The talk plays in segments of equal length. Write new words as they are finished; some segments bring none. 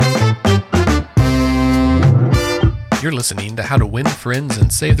You're listening to How to Win Friends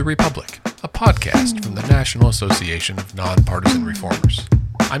and Save the Republic, a podcast from the National Association of Nonpartisan Reformers.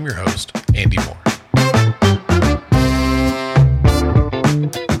 I'm your host, Andy Moore.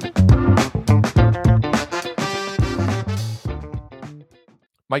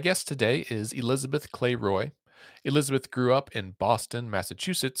 My guest today is Elizabeth Clay Roy. Elizabeth grew up in Boston,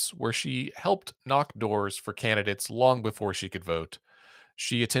 Massachusetts, where she helped knock doors for candidates long before she could vote.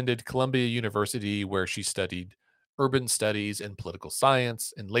 She attended Columbia University, where she studied urban studies and political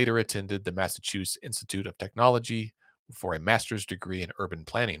science, and later attended the Massachusetts Institute of Technology for a master's degree in urban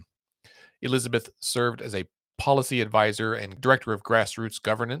planning. Elizabeth served as a policy advisor and director of grassroots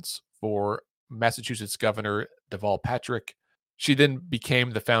governance for Massachusetts Governor Deval Patrick. She then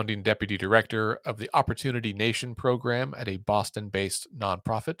became the founding deputy director of the Opportunity Nation program at a Boston based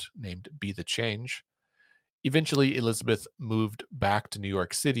nonprofit named Be the Change. Eventually, Elizabeth moved back to New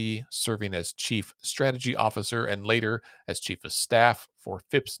York City, serving as chief strategy officer and later as chief of staff for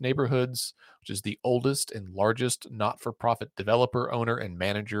Phipps Neighborhoods, which is the oldest and largest not for profit developer, owner, and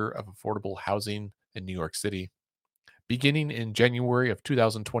manager of affordable housing in New York City. Beginning in January of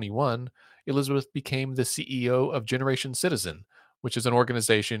 2021, Elizabeth became the CEO of Generation Citizen, which is an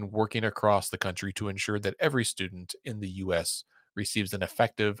organization working across the country to ensure that every student in the U.S. receives an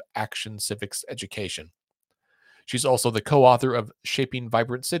effective action civics education. She's also the co-author of Shaping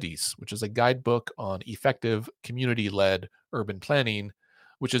Vibrant Cities, which is a guidebook on effective community-led urban planning,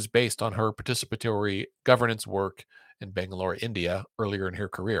 which is based on her participatory governance work in Bangalore, India, earlier in her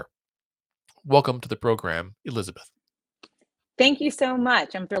career. Welcome to the program, Elizabeth. Thank you so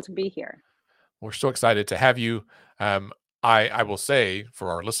much. I'm thrilled to be here. We're so excited to have you. I will say, for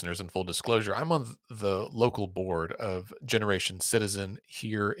our listeners, in full disclosure, I'm on the local board of Generation Citizen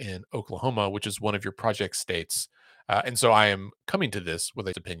here in Oklahoma, which is one of your project states. And so I am coming to this with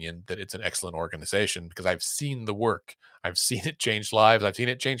an opinion that it's an excellent organization because I've seen the work. I've seen it change lives. I've seen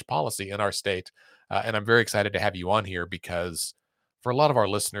it change policy in our state. And I'm very excited to have you on here because for a lot of our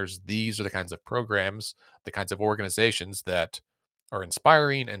listeners, these are the kinds of programs, the kinds of organizations that are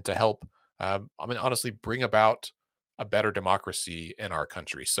inspiring and to help, honestly, bring about a better democracy in our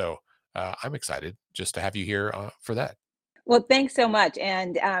country. So I'm excited just to have you here for that. Well, thanks so much,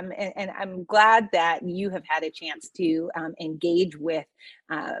 and I'm glad that you have had a chance to engage with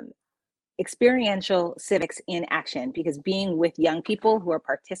experiential civics in action, because being with young people who are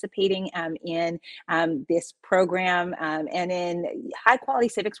participating in this program and in high quality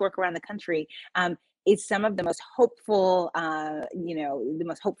civics work around the country is some of the most hopeful, the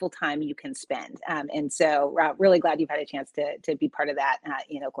most hopeful time you can spend. And so really glad you've had a chance to be part of that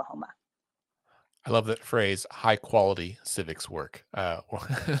in Oklahoma. I love that phrase, high quality civics work. I'm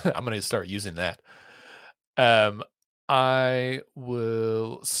going to start using that. I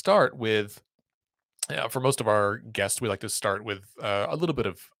will start with, for most of our guests, we like to start with a little bit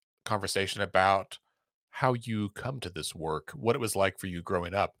of conversation about how you come to this work, what it was like for you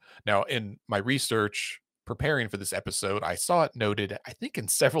growing up. Now, in my research preparing for this episode, I saw it noted, I think in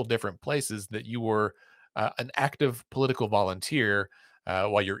several different places, that you were an active political volunteer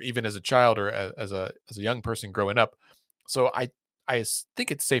while you're even as a child or as a young person growing up. So I think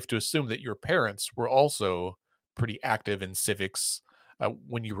it's safe to assume that your parents were also pretty active in civics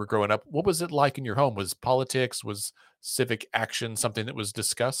when you were growing up. What was it like in your home? Was politics, was civic action something that was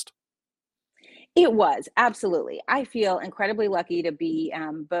discussed? It was, absolutely. I feel incredibly lucky to be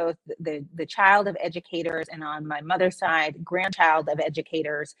both the child of educators and, on my mother's side, grandchild of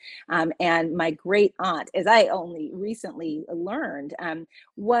educators. And my great aunt, as I only recently learned,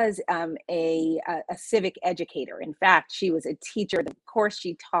 was a civic educator. In fact, she was a teacher. The course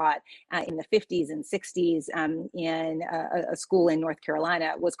she taught in the 50s and 60s in a school in North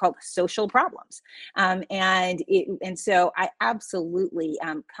Carolina was called Social Problems. And so I absolutely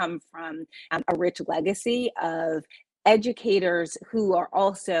come from a rich legacy of educators who are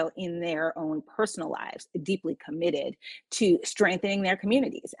also in their own personal lives deeply committed to strengthening their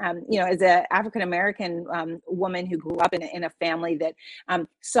communities. As an African-American woman who grew up in a family that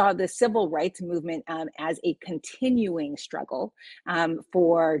saw the civil rights movement as a continuing struggle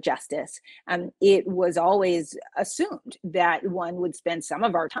for justice, it was always assumed that one would spend some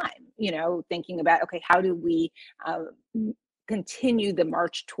of our time, thinking about, okay, how do we continue the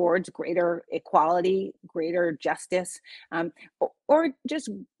march towards greater equality, greater justice, or just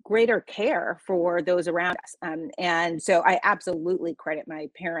greater care for those around us. And so I absolutely credit my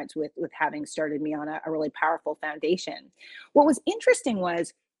parents with having started me on a really powerful foundation. What was interesting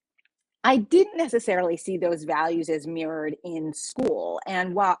was I didn't necessarily see those values as mirrored in school.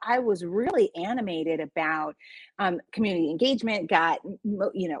 And while I was really animated about community engagement,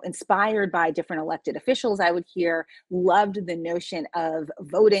 inspired by different elected officials I would hear, loved the notion of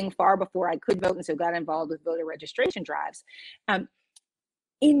voting far before I could vote, and so got involved with voter registration drives. Um,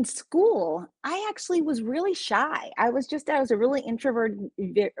 in school, I actually was really shy. I was a really introverted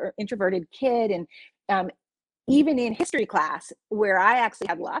kid, and um, even in history class, where I actually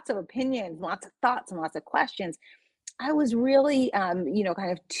had lots of opinions, lots of thoughts, and lots of questions, I was really, kind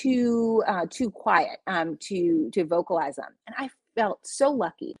of too quiet to vocalize them, and I felt so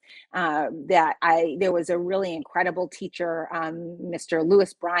lucky that I there was a really incredible teacher, Mr.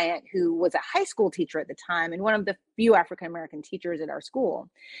 Lewis Bryant, who was a high school teacher at the time and one of the few African American teachers at our school.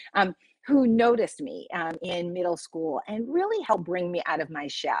 Who noticed me in middle school and really helped bring me out of my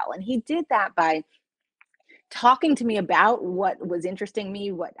shell. And he did that by talking to me about what was interesting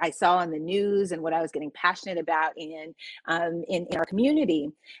me, what I saw in the news, and what I was getting passionate about in our community,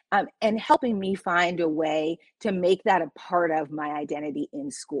 and helping me find a way to make that a part of my identity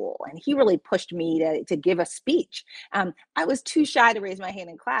in school. And he really pushed me to give a speech. I was too shy to raise my hand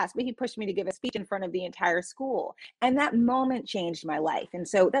in class, but he pushed me to give a speech in front of the entire school. And that moment changed my life. And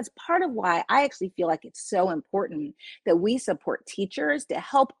so that's part of why I actually feel like it's so important that we support teachers to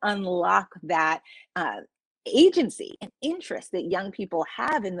help unlock that uh, agency and interest that young people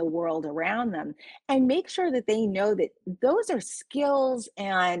have in the world around them, and make sure that they know that those are skills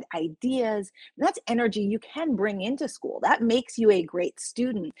and ideas. That's energy you can bring into school. That makes you a great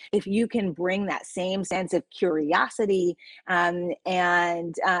student if you can bring that same sense of curiosity, and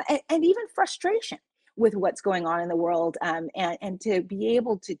even frustration with what's going on in the world, and to be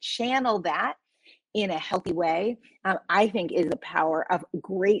able to channel that in a healthy way, I think is the power of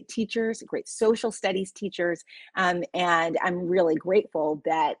great teachers, great social studies teachers. And I'm really grateful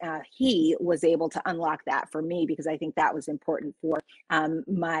that he was able to unlock that for me, because I think that was important for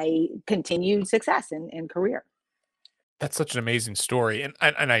my continued success and career. That's such an amazing story, and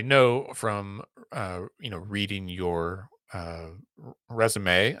I know from reading your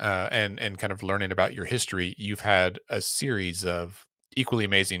resume and kind of learning about your history, you've had a series of equally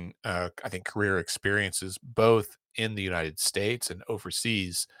amazing, I think, career experiences both in the United States and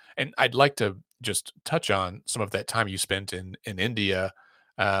overseas. And I'd like to just touch on some of that time you spent in India,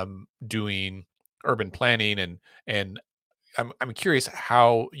 doing urban planning, and I'm curious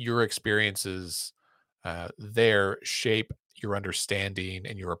how your experiences there shape your understanding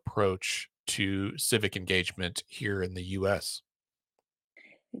and your approach to civic engagement here in the U.S.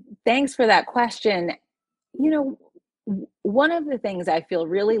 Thanks for that question. You know, one of the things I feel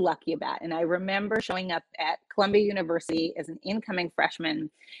really lucky about, and I remember showing up at Columbia University as an incoming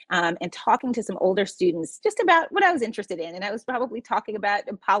freshman, and talking to some older students just about what I was interested in. And I was probably talking about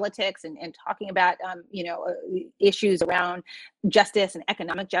politics, and talking about, issues around justice and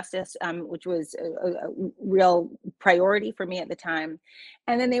economic justice, which was a real priority for me at the time.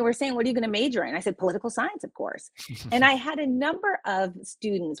 And then they were saying, "What are you going to major in?" I said, "Political science, of course." And I had a number of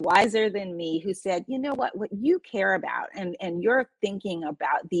students wiser than me who said, "You know what you care about, and you're thinking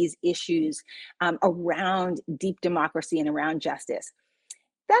about these issues around deep democracy and around justice.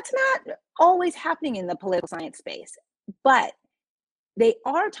 That's not always happening in the political science space, but they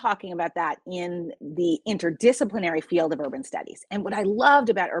are talking about that in the interdisciplinary field of urban studies." And what I loved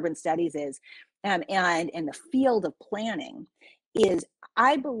about urban studies is, and the field of planning is,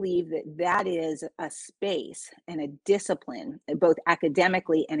 I believe that that is a space and a discipline, both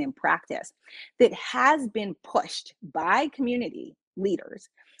academically and in practice, that has been pushed by community leaders.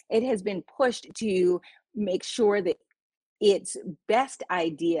 It has been pushed to make sure that its best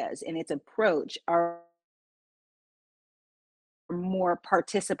ideas and its approach are more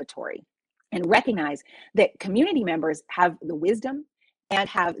participatory, and recognize that community members have the wisdom and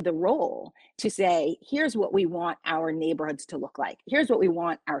have the role to say, here's what we want our neighborhoods to look like. Here's what we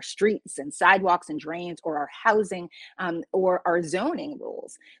want our streets and sidewalks and drains, or our housing, or our zoning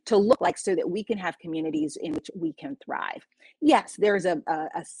rules to look like, so that we can have communities in which we can thrive. Yes, there's a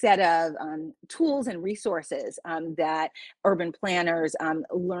set of tools and resources that urban planners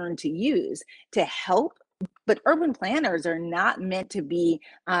learn to use to help, but urban planners are not meant to be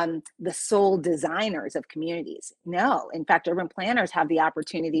the sole designers of communities. No, in fact, urban planners have the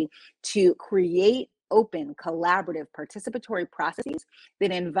opportunity to create open, collaborative, participatory processes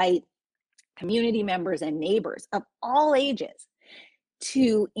that invite community members and neighbors of all ages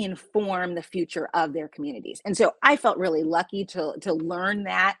to inform the future of their communities. And so I felt really lucky to learn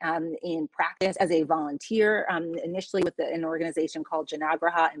that in practice as a volunteer, initially with an organization called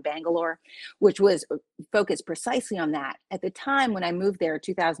Janagraha in Bangalore, which was focused precisely on that. At the time when I moved there,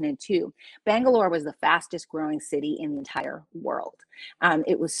 2002, Bangalore was the fastest growing city in the entire world.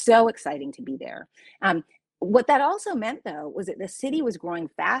 It was so exciting to be there. What that also meant, though, was that the city was growing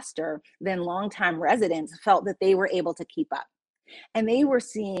faster than longtime residents felt that they were able to keep up, and they were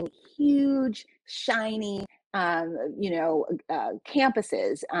seeing huge, shiny,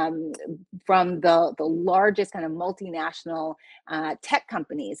 campuses from the largest kind of multinational tech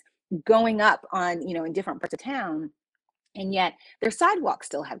companies going up on, in different parts of town, and yet their sidewalks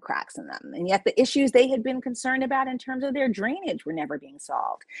still had cracks in them. And yet the issues they had been concerned about in terms of their drainage were never being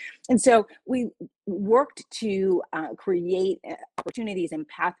solved. And so we worked to create opportunities and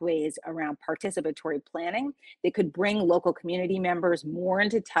pathways around participatory planning that could bring local community members more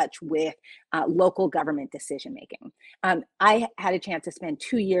into touch with local government decision making. I had a chance to spend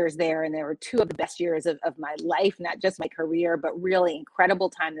 2 years there, and there were two of the best years of my life, not just my career, but really incredible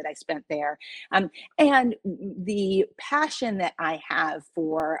time that I spent there. And the passion that I have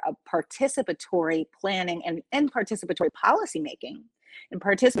for a participatory planning and participatory policymaking and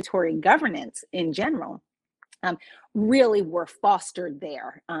participatory governance in general um, really were fostered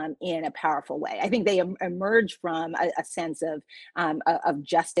there in a powerful way. I think they emerged from a sense of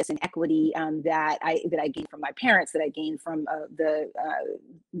justice and equity that I gained from my parents, that I gained from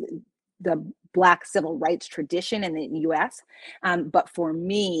the Black civil rights tradition in the US. But for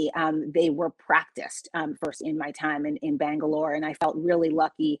me, they were practiced first in my time in Bangalore. And I felt really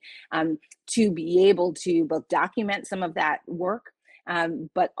lucky to be able to both document some of that work,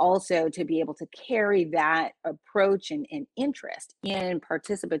 but also to be able to carry that approach and interest in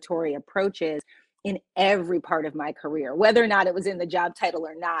participatory approaches in every part of my career. Whether or not it was in the job title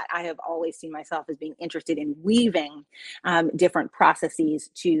or not, I have always seen myself as being interested in weaving different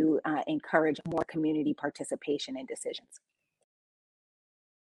processes to encourage more community participation in decisions.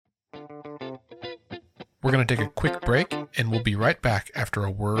 We're going to take a quick break, and we'll be right back after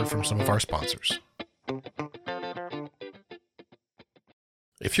a word from some of our sponsors.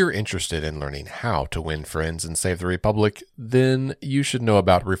 If you're interested in learning how to win friends and save the Republic, then you should know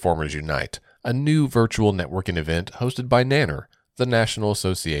about Reformers Unite, a new virtual networking event hosted by NANNER, the National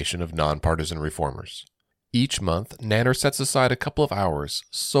Association of Nonpartisan Reformers. Each month, NANNER sets aside a couple of hours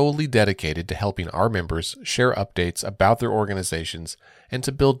solely dedicated to helping our members share updates about their organizations and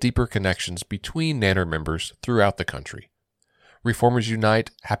to build deeper connections between NANNER members throughout the country. Reformers Unite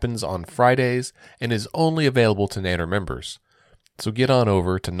happens on Fridays and is only available to NANNER members. So get on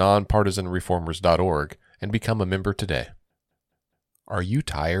over to nonpartisanreformers.org and become a member today. Are you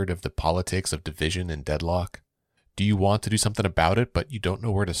tired of the politics of division and deadlock? Do you want to do something about it, but you don't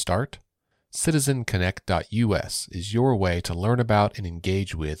know where to start? CitizenConnect.us is your way to learn about and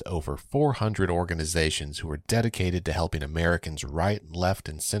engage with over 400 organizations who are dedicated to helping Americans right, left,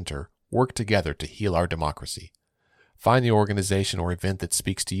 and center work together to heal our democracy. Find the organization or event that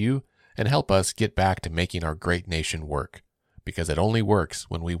speaks to you and help us get back to making our great nation work, because it only works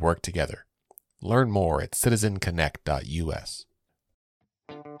when we work together. Learn more at citizenconnect.us.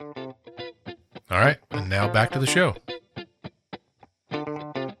 All right, and now back to the show.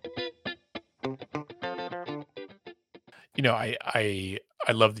 I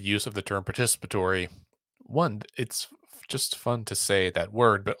love the use of the term participatory. One, it's just fun to say that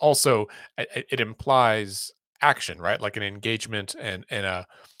word, but also it implies action, right? Like an engagement and a,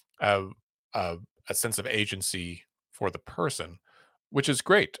 a a sense of agency for the person, which is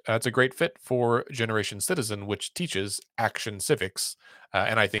great. It's a great fit for Generation Citizen, which teaches action civics,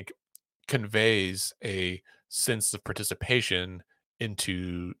 and I think conveys a sense of participation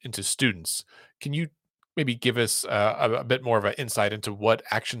into students. Can you maybe give us a bit more of an insight into what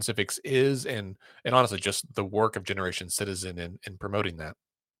action civics is, and honestly just the work of Generation Citizen in promoting that?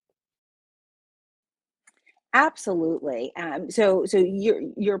 Absolutely. So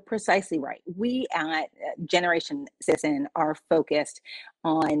you're precisely right. We at Generation Citizen are focused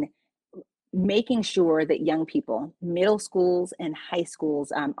on making sure that young people, middle schools and high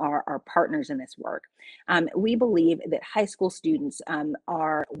schools, are partners in this work. We believe that high school students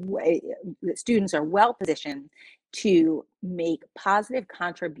that students are well positioned to make positive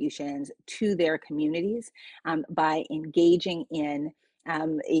contributions to their communities by engaging in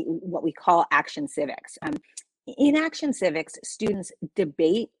what we call action civics. In action civics, students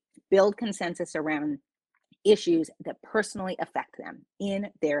debate, build consensus around issues that personally affect them in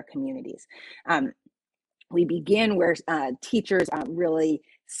their communities. Um, We begin where teachers really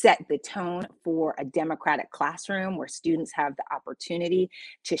set the tone for a democratic classroom where students have the opportunity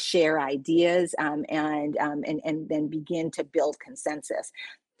to share ideas, and then begin to build consensus.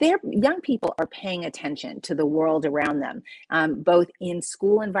 Their young people are paying attention to the world around them, both in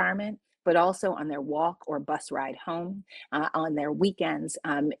school environment, but also on their walk or bus ride home, on their weekends,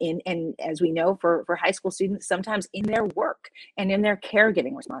 and as we know, for high school students, sometimes in their work and in their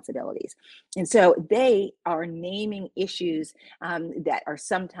caregiving responsibilities. And so they are naming issues that are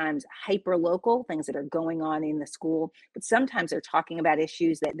sometimes hyper local, things that are going on in the school, but sometimes they're talking about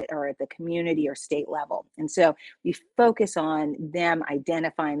issues that are at the community or state level. And so we focus on them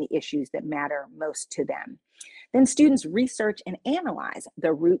identifying the issues that matter most to them. Then students research and analyze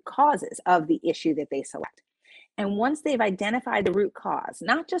the root causes of the issue that they select. And once they've identified the root cause,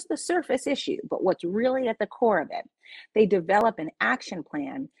 not just the surface issue, but what's really at the core of it, they develop an action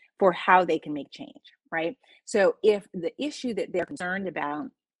plan for how they can make change, right? So if the issue that they're concerned about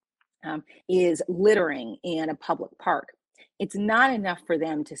is littering in a public park, it's not enough for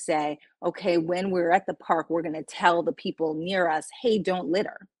them to say, okay, when we're at the park, we're going to tell the people near us, hey, don't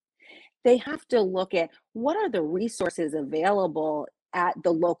litter. They have to look at what are the resources available at the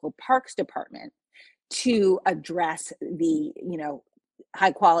local parks department to address the,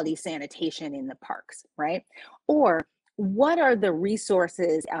 high quality sanitation in the parks, right? Or what are the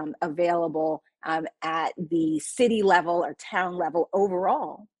resources available at the city level or town level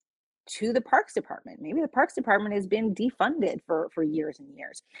overall to the parks department? Maybe the parks department has been defunded for years and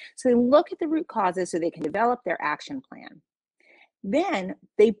years. So they look at the root causes so they can develop their action plan. Then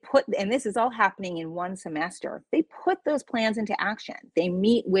they put, and this is all happening in one semester, they put those plans into action. They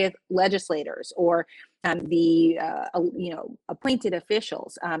meet with legislators or appointed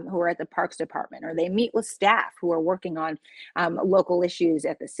officials who are at the Parks Department, or they meet with staff who are working on local issues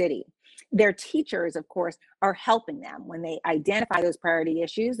at the city. Their teachers, of course, are helping them. When they identify those priority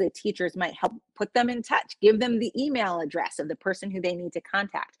issues, the teachers might help put them in touch, give them the email address of the person who they need to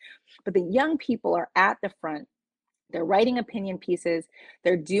contact. But the young people are at the front. They're writing opinion pieces.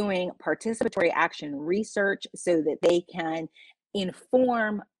 They're doing participatory action research so that they can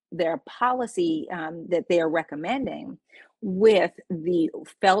inform their policy that they are recommending with the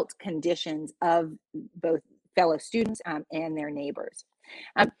felt conditions of both fellow students and their neighbors.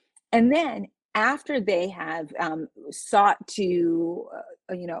 Um, and then after they have sought to,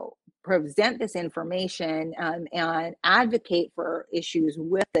 present this information and advocate for issues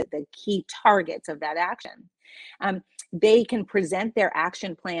with the key targets of that action, um, they can present their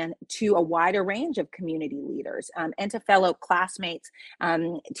action plan to a wider range of community leaders and to fellow classmates,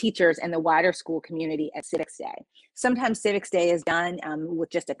 teachers, and the wider school community at Civics Day. Sometimes Civics Day is done with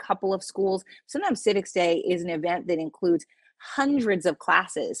just a couple of schools. Sometimes Civics Day is an event that includes hundreds of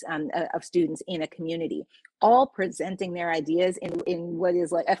classes of students in a community, all presenting their ideas in what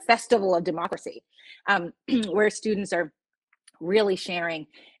is like a festival of democracy, where students are really sharing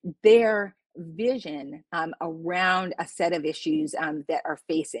their vision around a set of issues that are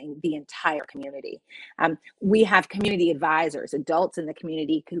facing the entire community. We have community advisors, adults in the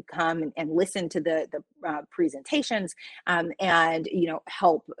community who come and listen to the presentations, and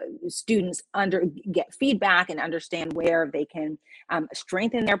help students get feedback and understand where they can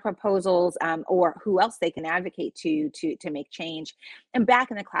strengthen their proposals, or who else they can advocate to make change. And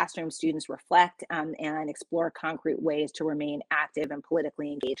back in the classroom, students reflect and explore concrete ways to remain active and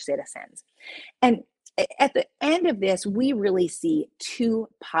politically engaged citizens. And at the end of this, we really see two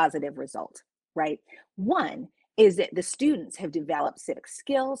positive results, right? One is that the students have developed civic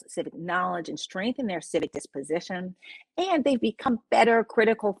skills, civic knowledge, and strengthened their civic disposition, and they've become better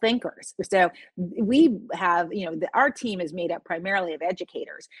critical thinkers. So we have, our team is made up primarily of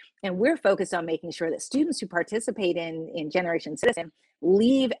educators, and we're focused on making sure that students who participate in Generation Citizen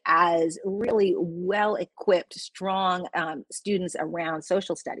leave as really well equipped, strong students around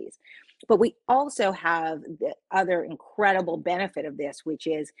social studies. But we also have the other incredible benefit of this, which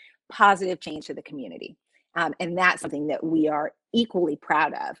is positive change to the community. And that's something that we are equally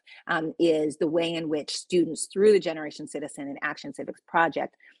proud of, is the way in which students through the Generation Citizen and Action Civics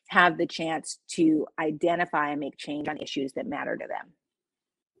Project have the chance to identify and make change on issues that matter to them.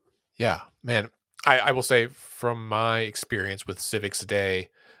 Yeah, man. I will say from my experience with Civics Day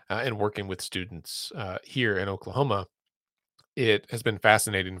and working with students here in Oklahoma, it has been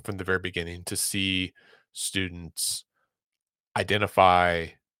fascinating from the very beginning to see students identify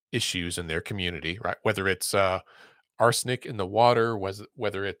issues in their community, right? Whether it's arsenic in the water,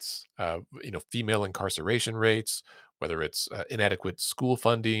 whether it's female incarceration rates, whether it's inadequate school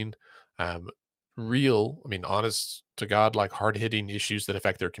funding, um, real, I mean, honest to God, like hard hitting issues that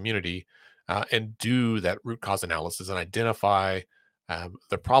affect their community. and do that root cause analysis and identify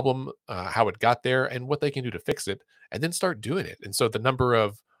the problem, how it got there, and what they can do to fix it, and then start doing it. And so the number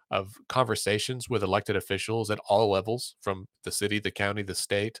of conversations with elected officials at all levels, from the city, the county, the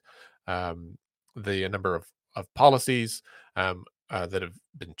state, um, the number of policies that have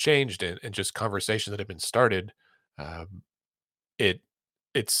been changed, and just conversations that have been started, um, it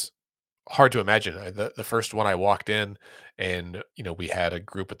it's hard to imagine. The first one I walked in, and we had a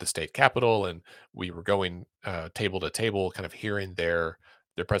group at the state capitol, and we were going table to table, kind of hearing their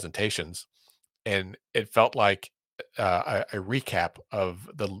presentations, and it felt like a recap of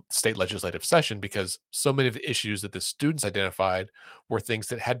the state legislative session, because so many of the issues that the students identified were things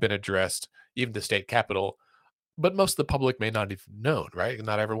that had been addressed, even the state capitol, but most of the public may not have known, right?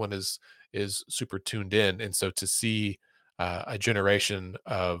 Not everyone is super tuned in, and so to see a generation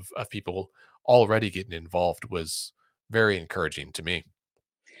of people already getting involved was very encouraging to me.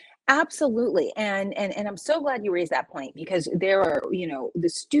 Absolutely. And I'm so glad you raised that point because there are, the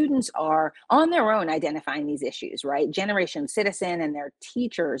students are on their own identifying these issues, right? Generation Citizen and their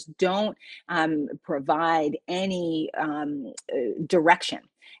teachers don't provide any direction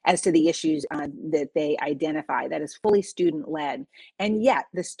as to the issues that they identify. That is fully student led. And yet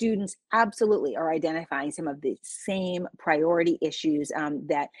the students absolutely are identifying some of the same priority issues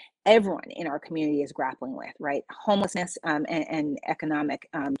that everyone in our community is grappling with, right? Homelessness and economic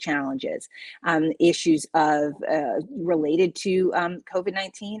challenges, issues of related to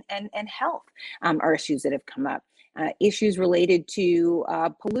COVID-19 and health are issues that have come up. Issues related to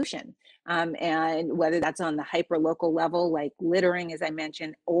pollution. And whether that's on the hyper local level, like littering, as I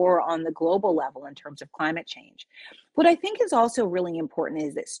mentioned, or on the global level in terms of climate change. What I think is also really important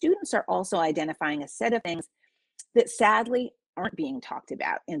is that students are also identifying a set of things that sadly aren't being talked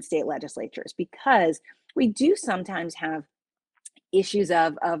about in state legislatures because we do sometimes have issues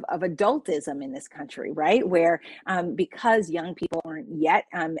of adultism in this country, right? Where because young people aren't yet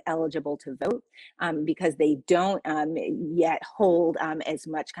eligible to vote, because they don't yet hold as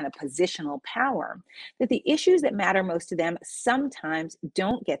much kind of positional power, that the issues that matter most to them sometimes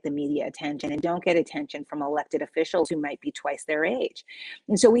don't get the media attention and don't get attention from elected officials who might be twice their age.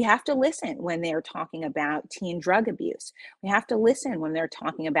 And so we have to listen when they're talking about teen drug abuse. We have to listen when they're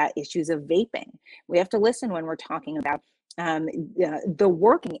talking about issues of vaping. We have to listen when we're talking about the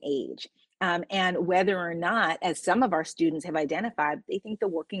working age. And whether or not, as some of our students have identified, they think the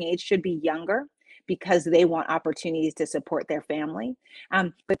working age should be younger because they want opportunities to support their family.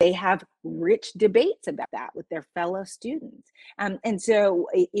 But they have rich debates about that with their fellow students. And so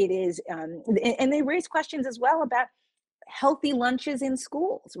it is, and they raise questions as well about healthy lunches in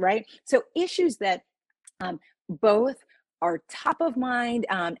schools, right? So issues that both are top of mind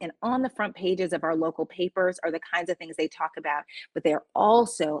and on the front pages of our local papers are the kinds of things they talk about, but they're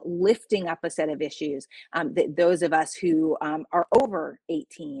also lifting up a set of issues that those of us who are over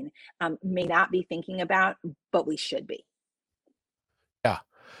 18 may not be thinking about, but we should be. Yeah.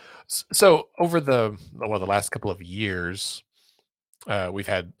 So over the last couple of years, we've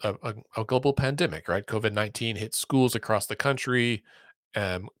had a global pandemic, right? COVID-19 hit schools across the country,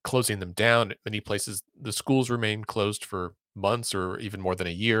 closing them down. Many places, the schools remain closed for months or even more than a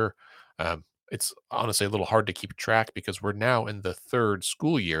year. It's honestly a little hard to keep track because we're now in the third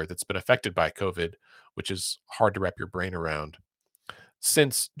school year that's been affected by COVID, which is hard to wrap your brain around.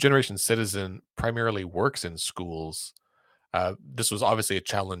 Since Generation Citizen primarily works in schools, this was obviously a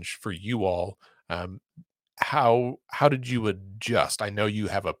challenge for you all. Um, how did you adjust? I know you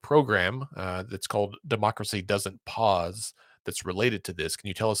have a program that's called Democracy Doesn't Pause that's related to this. Can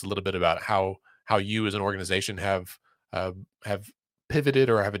you tell us a little bit about how you as an organization have pivoted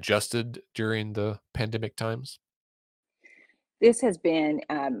or have adjusted during the pandemic times? This has been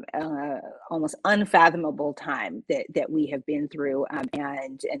almost unfathomable time that we have been through,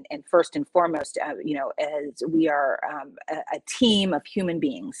 and first and foremost, as we are a team of human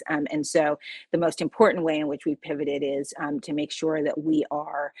beings, and so the most important way in which we pivoted is to make sure that we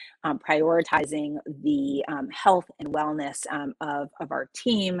are prioritizing the health and wellness of our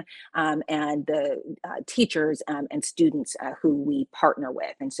team and the teachers and students who we partner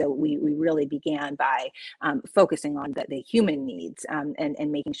with, and so we really began by focusing on the human needs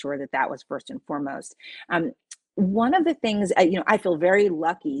and making sure that that was first and foremost. One of the things, I feel very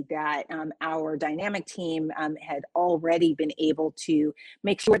lucky that our dynamic team had already been able to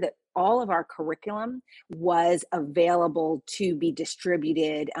make sure that all of our curriculum was available to be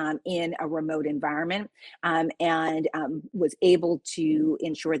distributed in a remote environment and was able to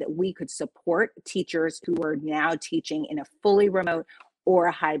ensure that we could support teachers who are now teaching in a fully remote or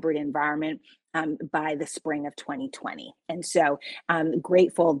a hybrid environment by the spring of 2020. And so I'm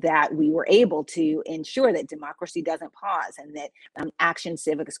grateful that we were able to ensure that democracy doesn't pause and that Action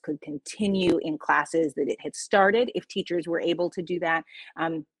Civics could continue in classes that it had started if teachers were able to do that.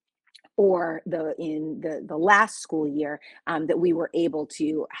 Or the last school year, that we were able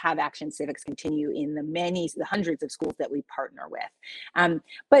to have Action Civics continue in the hundreds of schools that we partner with.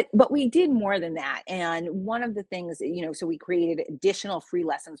 But we did more than that, and one of the things, so we created additional free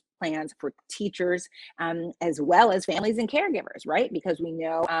lessons plans for teachers, as well as families and caregivers, right? Because we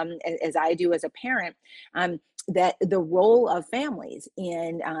know, as I do as a parent, um, that the role of families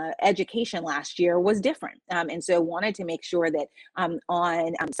in education last year was different, and so wanted to make sure that on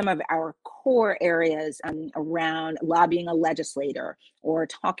some of our core areas, around lobbying a legislator or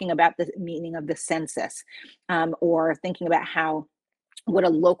talking about the meaning of the census, or thinking about how what a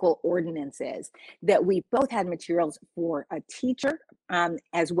local ordinance is, that we both had materials for a teacher,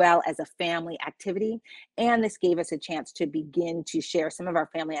 as well as a family activity. And this gave us a chance to begin to share some of our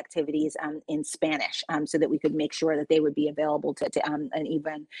family activities in Spanish, so that we could make sure that they would be available to an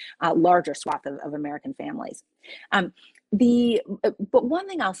even larger swath of American families. Um, but one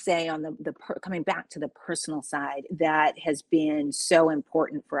thing I'll say on coming back to the personal side that has been so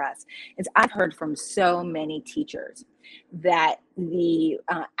important for us is I've heard from so many teachers that the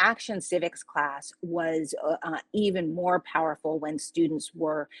Action Civics class was even more powerful when students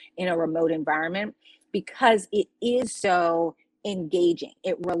were in a remote environment because it is so engaging.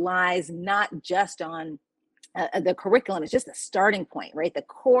 It relies not just on the curriculum is just the starting point, right? The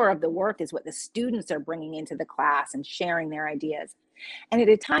core of the work is what the students are bringing into the class and sharing their ideas. And at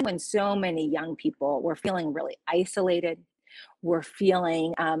a time when so many young people were feeling really isolated, were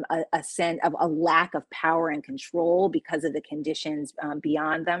feeling a sense of a lack of power and control because of the conditions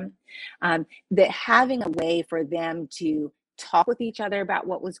beyond them, that having a way for them to talk with each other about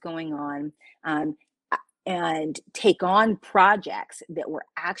what was going on, um, and take on projects that were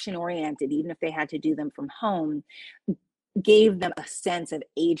action oriented, even if they had to do them from home, gave them a sense of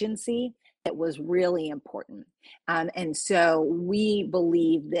agency that was really important. And so we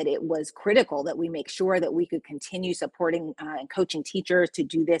believe that it was critical that we make sure that we could continue supporting and coaching teachers to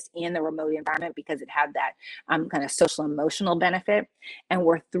do this in the remote environment because it had that kind of social emotional benefit. And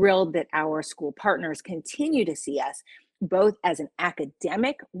we're thrilled that our school partners continue to see us both as an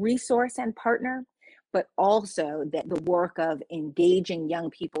academic resource and partner, but also that the work of engaging young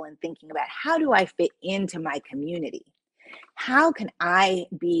people and thinking about how do I fit into my community? How can I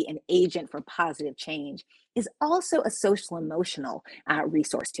be an agent for positive change is also a social emotional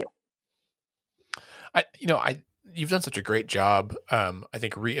resource too. I you've done such a great job. I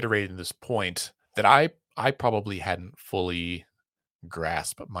think reiterating this point that I probably hadn't fully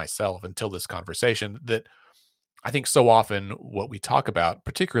grasped myself until this conversation. That I think so often what we talk about,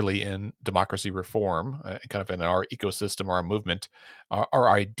 particularly in democracy reform, kind of in our ecosystem or our movement, are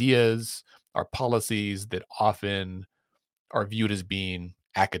ideas, are policies that often are viewed as being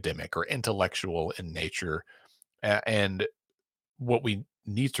academic or intellectual in nature. And what we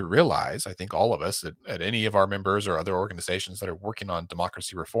need to realize, I think all of us at any of our members or other organizations that are working on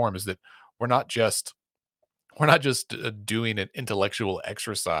democracy reform, is that we're not just doing an intellectual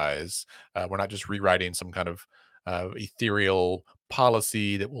exercise. We're not just rewriting some kind of ethereal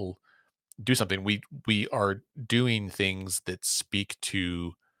policy that will do something. We are doing things that speak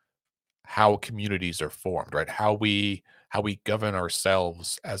to how communities are formed, right? How we govern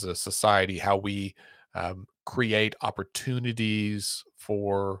ourselves as a society, how we create opportunities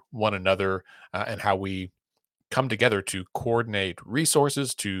for one another, and how we come together to coordinate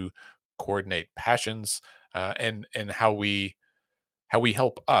resources, to coordinate passions, and how we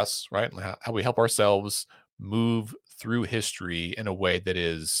help us, right? And how we help ourselves move through history in a way that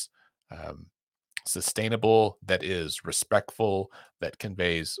is um, sustainable, that is respectful, that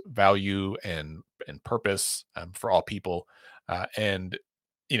conveys value and purpose for all people. And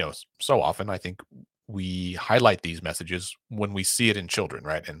so often I think we highlight these messages when we see it in children,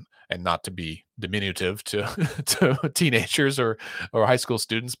 right? And not to be diminutive to to teenagers or high school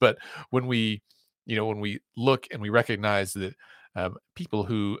students, but when we look and we recognize that people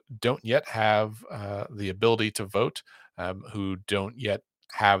who don't yet have the ability to vote, who don't yet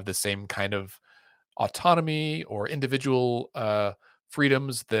have the same kind of autonomy or individual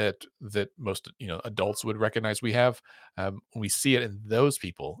freedoms that most adults would recognize we have. We see it in those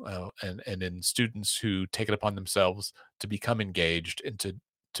people, and in students who take it upon themselves to become engaged and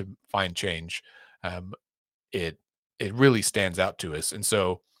to find change. Um, it it really stands out to us, and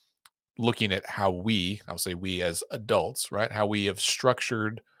so looking at how I'll say we as adults, right, how we have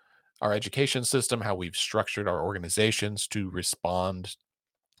structured our education system, how we've structured our organizations to respond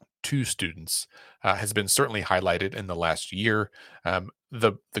to students has been certainly highlighted in the last year.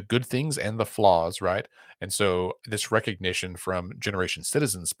 The good things and the flaws, right? And so this recognition from Generation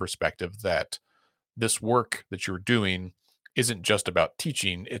Citizens' perspective that this work that you're doing isn't just about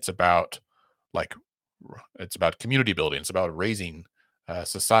teaching; it's about like it's about community building. It's about raising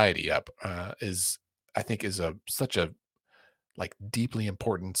society up. Is I think is a such a deeply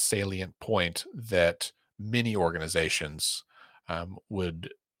important salient point that many organizations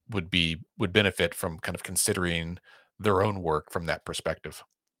would would benefit from kind of considering their own work from that perspective.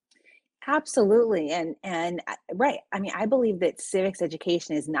 Absolutely, and right. I mean, I believe that civics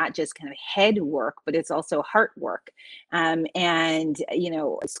education is not just kind of head work, but it's also heart work. And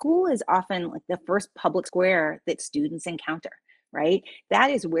school is often like the first public square that students encounter. Right,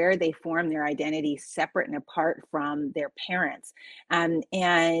 that is where they form their identity, separate and apart from their parents.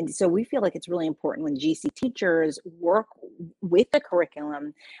 And so we feel like it's really important when GC teachers work with the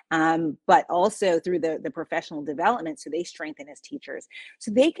curriculum, but also through the professional development, so they strengthen as teachers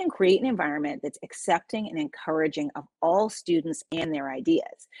so they can create an environment that's accepting and encouraging of all students and their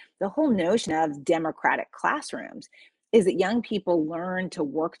ideas. The whole notion of democratic classrooms is that young people learn to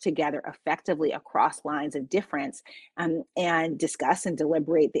work together effectively across lines of difference, and discuss and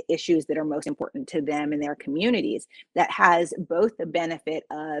deliberate the issues that are most important to them and their communities. That has both the benefit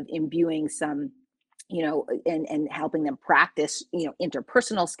of imbuing some and helping them practice,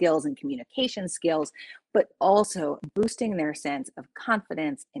 interpersonal skills and communication skills, but also boosting their sense of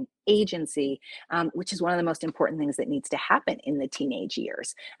confidence and agency, which is one of the most important things that needs to happen in the teenage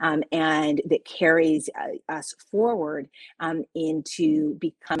years, and that carries us forward into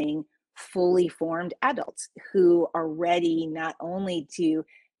becoming fully formed adults who are ready not only to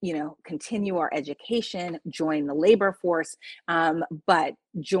continue our education, join the labor force, but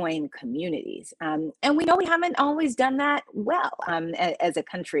join communities. And we know we haven't always done that well, as a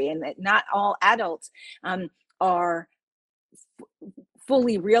country, and that not all adults are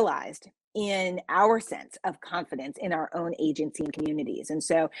fully realized in our sense of confidence in our own agency and communities. And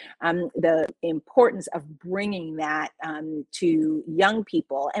so the importance of bringing that to young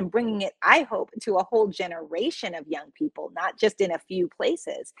people and bringing it, I hope, to a whole generation of young people, not just in a few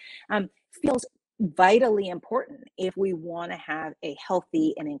places, feels vitally important if we want to have a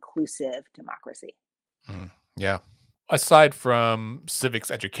healthy and inclusive democracy. Yeah. Aside from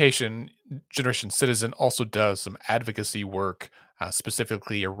civics education, Generation Citizen also does some advocacy work,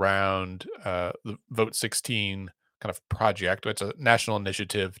 specifically around the Vote 16 kind of project. It's a national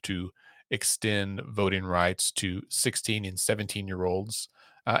initiative to extend voting rights to 16 and 17-year-olds,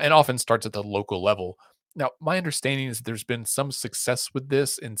 and often starts at the local level. Now, my understanding is there's been some success with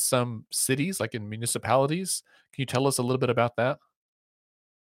this in some cities, like in municipalities. Can you tell us a little bit about that?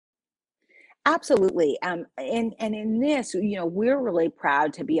 Absolutely. And in this, we're really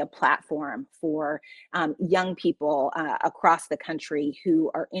proud to be a platform for young people across the country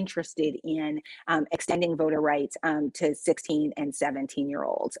who are interested in extending voter rights to 16 and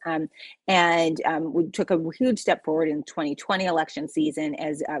 17-year-olds. And we took a huge step forward in 2020 election season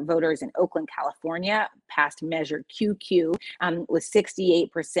as voters in Oakland, California passed Measure QQ with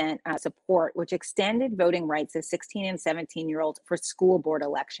 68% support, which extended voting rights to 16 and 17-year-olds for school board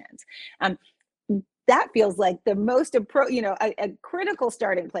elections. Um, that feels like the most a critical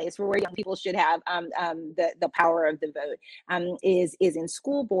starting place for where young people should have the power of the vote, is in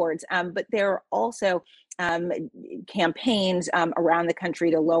school boards, but there are also um, campaigns around the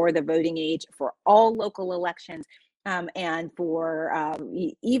country to lower the voting age for all local elections, and for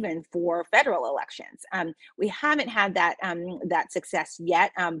even for federal elections. We haven't had that success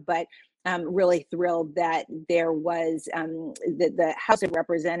yet, but really thrilled that there was the House of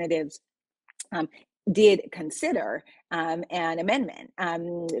Representatives um, did consider an amendment.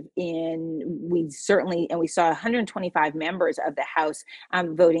 We certainly, and we saw 125 members of the House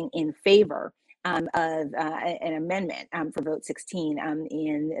voting in favor of an amendment for Vote 16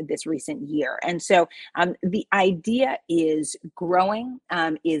 in this recent year. And so the idea is growing,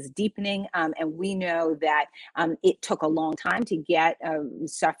 is deepening, and we know that it took a long time to get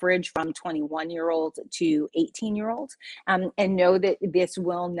suffrage from 21-year-olds to 18-year-olds, and know that this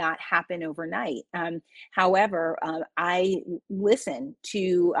will not happen overnight. However, I listen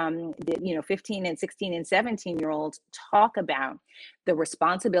to the 15 and 16 and 17-year-olds talk about the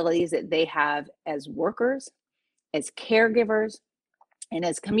responsibilities that they have as workers, as caregivers, and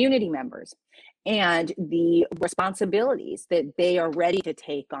as community members, and the responsibilities that they are ready to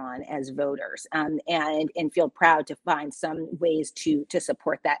take on as voters, and feel proud to find some ways to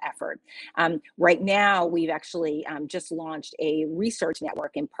support that effort. Right now, we've actually just launched a research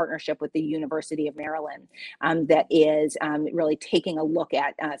network in partnership with the University of Maryland, that is really taking a look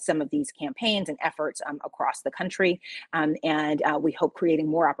at some of these campaigns and efforts across the country, and we hope creating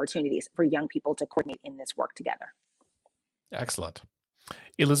more opportunities for young people to coordinate in this work together. Excellent.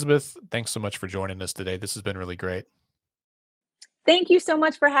 Elizabeth, thanks so much for joining us today. This has been really great. Thank you so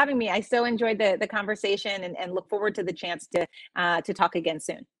much for having me. I so enjoyed the conversation, and look forward to the chance to talk again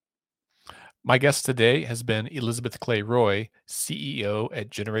soon. My guest today has been Elizabeth Clay Roy, CEO at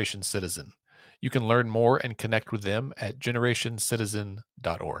Generation Citizen. You can learn more and connect with them at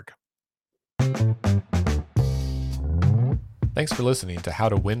generationcitizen.org. Thanks for listening to How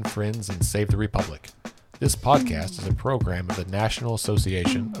to Win Friends and Save the Republic. This podcast is a program of the National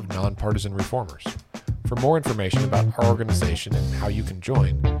Association of Nonpartisan Reformers. For more information about our organization and how you can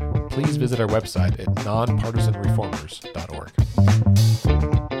join, please visit our website at nonpartisanreformers.org.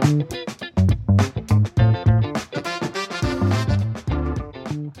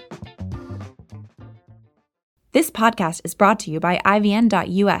 This podcast is brought to you by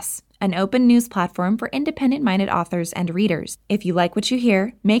IVN.us, an open news platform for independent-minded authors and readers. If you like what you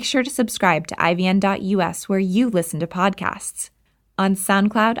hear, make sure to subscribe to IVN.us where you listen to podcasts. On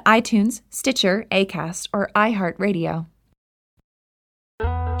SoundCloud, iTunes, Stitcher, Acast, or iHeartRadio.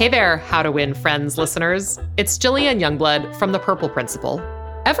 Hey there, How to Win Friends listeners. It's Jillian Youngblood from The Purple Principle.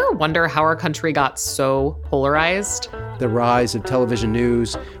 Ever wonder how our country got so polarized? The rise of television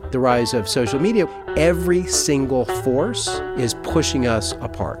news, the rise of social media, every single force is pushing us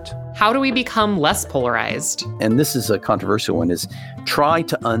apart. How do we become less polarized? And this is a controversial one, is try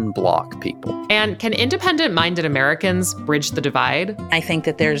to unblock people. And can independent-minded Americans bridge the divide? I think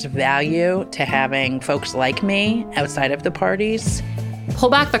that there's value to having folks like me outside of the parties. Pull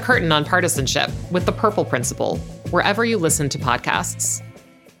back the curtain on partisanship with The Purple Principle, wherever you listen to podcasts.